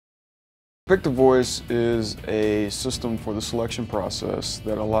Pick the Voice is a system for the selection process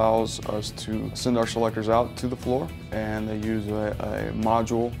that allows us to send our selectors out to the floor, and they use a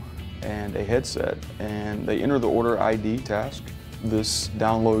module and a headset, and they enter the order ID task. This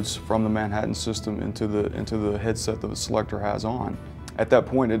downloads from the Manhattan system into the headset that the selector has on. At that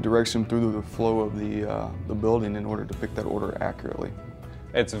point, it directs him through the flow of the building in order to pick that order accurately.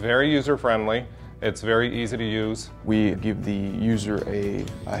 It's very user-friendly. It's very easy to use. We give the user a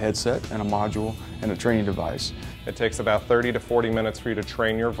headset and a module and a training device. It takes about 30 to 40 minutes for you to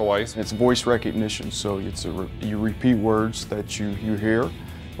train your voice. It's voice recognition, so you repeat words that you hear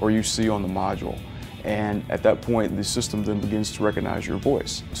or you see on the module. And at that point, the system then begins to recognize your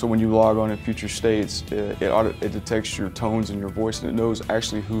voice. So when you log on in future states, it detects your tones in your voice, and it knows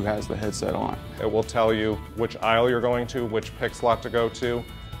actually who has the headset on. It will tell you which aisle you're going to, which pick slot to go to.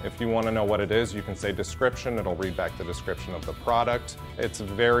 If you want to know what it is, you can say description. It'll read back the description of the product. It's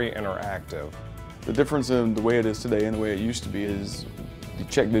very interactive. The difference in the way it is today and the way it used to be is the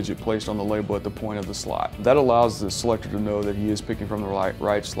check digit placed on the label at the point of the slot. That allows the selector to know that he is picking from the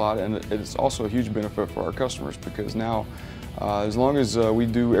right slot, and it's also a huge benefit for our customers because now, as long as we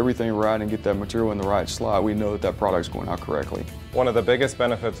do everything right and get that material in the right slot, we know that that product's going out correctly. One of the biggest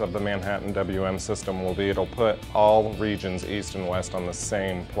benefits of the Manhattan WM system will be it'll put all regions east and west on the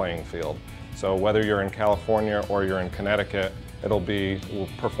same playing field. So whether you're in California or you're in Connecticut, will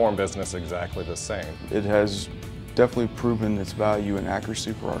perform business exactly the same. It has definitely proven its value and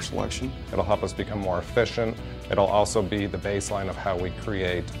accuracy for our selection. It'll help us become more efficient. It'll also be the baseline of how we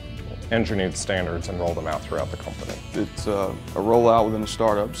create engineered standards and roll them out throughout the company. It's a rollout within a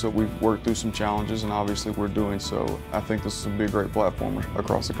startup, so we've worked through some challenges, and obviously we're doing so. I think this will be a great platform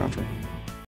across the country.